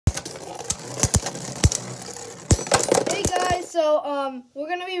so we're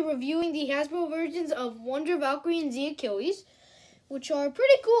gonna be reviewing the Hasbro versions of Wonder Valkyrie and Z Achilles, which are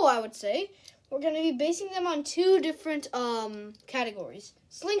pretty cool, I would say. We're gonna be basing them on two different categories: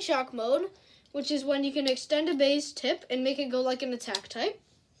 slingshot mode, which is when you can extend a base tip and make it go like an attack type,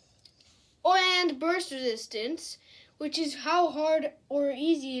 and burst resistance, which is how hard or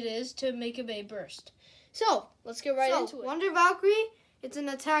easy it is to make a bay burst. So let's get right into it. Wonder Valkyrie, it's an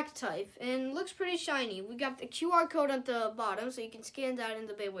attack type and looks pretty shiny. We got the QR code at the bottom, so you can scan that in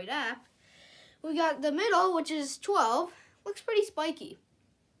the Beyblade app. We got the middle, which is 12. Looks pretty spiky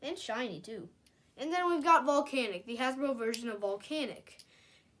and shiny too. And then we've got Volcanic, the Hasbro version of Volcanic.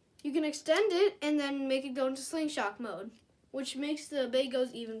 You can extend it and then make it go into slingshot mode, which makes the bay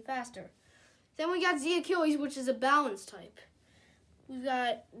goes even faster. Then we got Z Achilles, which is a balance type. We've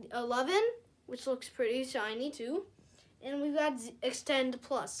got 11, which looks pretty shiny too. And we've got Extend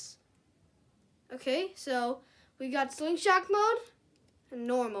Plus. Okay, so we got slingshot mode and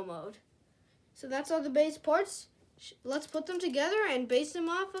normal mode. So that's all the base parts. Let's put them together and base them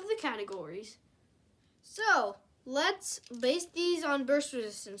off of the categories. So let's base these on burst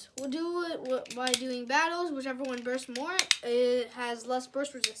resistance. We'll do it by doing battles. Whichever one bursts more, it has less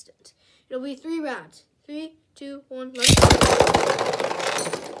burst resistance. It'll be 3 rounds. 3, 2, 1, let's go.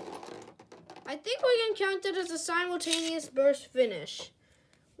 I think we can count it as a simultaneous burst finish.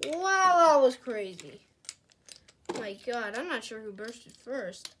 Wow, that was crazy. Oh my god, I'm not sure who bursted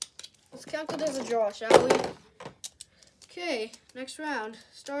first. Let's count it as a draw, shall we? Okay, next round.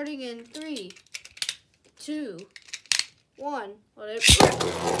 Starting in 3, 2, 1. Let it rip.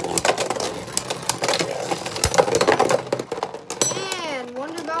 And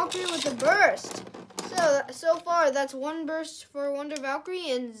Wonder Valkyrie with a burst. So far, that's 1 burst for Wonder Valkyrie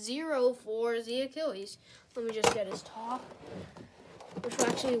and 0 for Z Achilles. Let me just get his top, which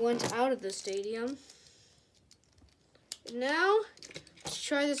actually went out of the stadium. Now, let's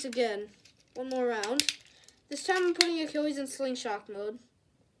try this again. One more round. This time I'm putting Achilles in slingshot mode.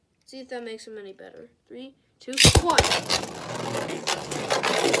 See if that makes him any better. 3, 2, 1.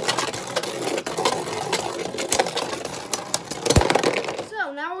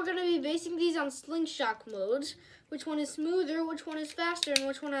 Now we're going to be basing these on slingshot modes. Which one is smoother, which one is faster, and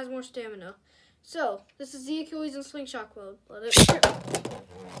which one has more stamina. So, this is Z Achilles in slingshot mode. Let it rip.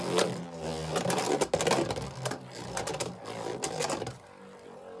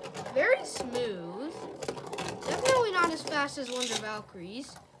 Very smooth. Definitely not as fast as Wonder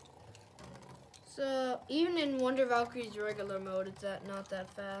Valkyrie's. So, even in Wonder Valkyrie's regular mode, it's not that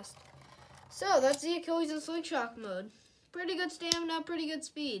fast. So, that's Z Achilles in slingshot mode. Pretty good stamina, pretty good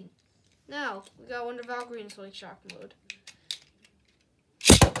speed. Now, we got Wonder Valkyrie in slingshot mode.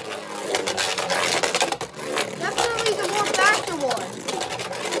 Definitely the more faster one.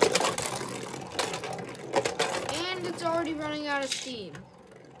 And it's already running out of steam.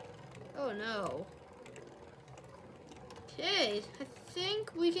 Oh no. Okay, I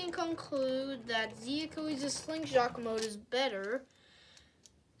think we can conclude that Z Achilles' slingshot mode is better.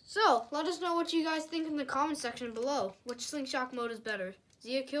 So, let us know what you guys think in the comment section below. Which slingshot mode is better,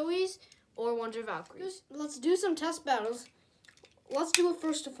 Z Achilles or Wonder Valkyrie? Let's do some test battles. Let's do a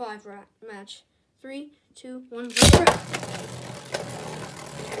 1st to 5 match. 3, 2, 1, go.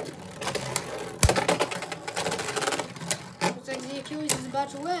 Looks like Z Achilles is about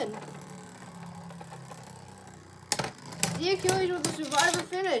to win. Z Achilles with a survivor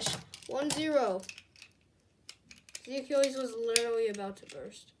finish. 1-0. Z Achilles was literally about to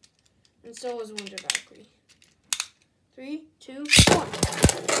burst. And so was Wonder Valkyrie. 3, 2, 1.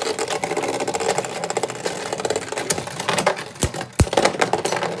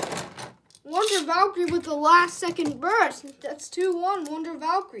 Wonder Valkyrie with the last second burst. That's 2-1, Wonder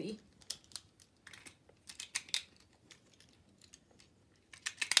Valkyrie.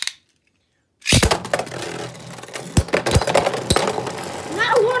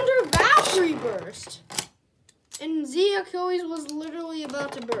 That Wonder Valkyrie burst. And Z Achilles was literally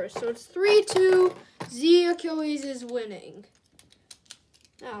about to burst. So it's 3-2. Z Achilles is winning.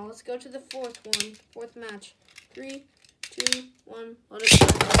 Now let's go to the 4th match. 3, 2, 1. Let it go.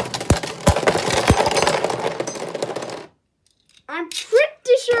 I'm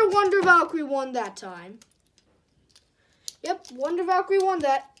pretty sure Wonder Valkyrie won that time. Yep, Wonder Valkyrie won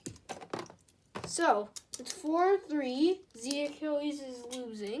that. So it's 4-3. Z Achilles is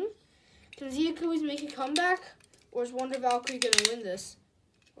losing. Can Z Achilles make a comeback? Or is Wonder Valkyrie going to win this?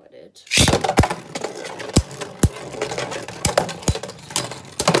 Let it.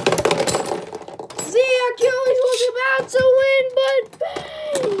 Z Achilles was about to win, but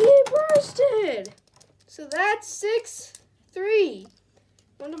bang, he bursted. So that's 6-3.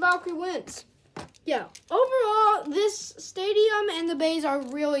 Wonder Valkyrie wins. Yeah, overall, this stadium and the bays are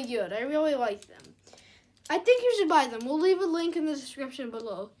really good. I really like them. I think you should buy them. We'll leave a link in the description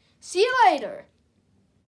below. See you later.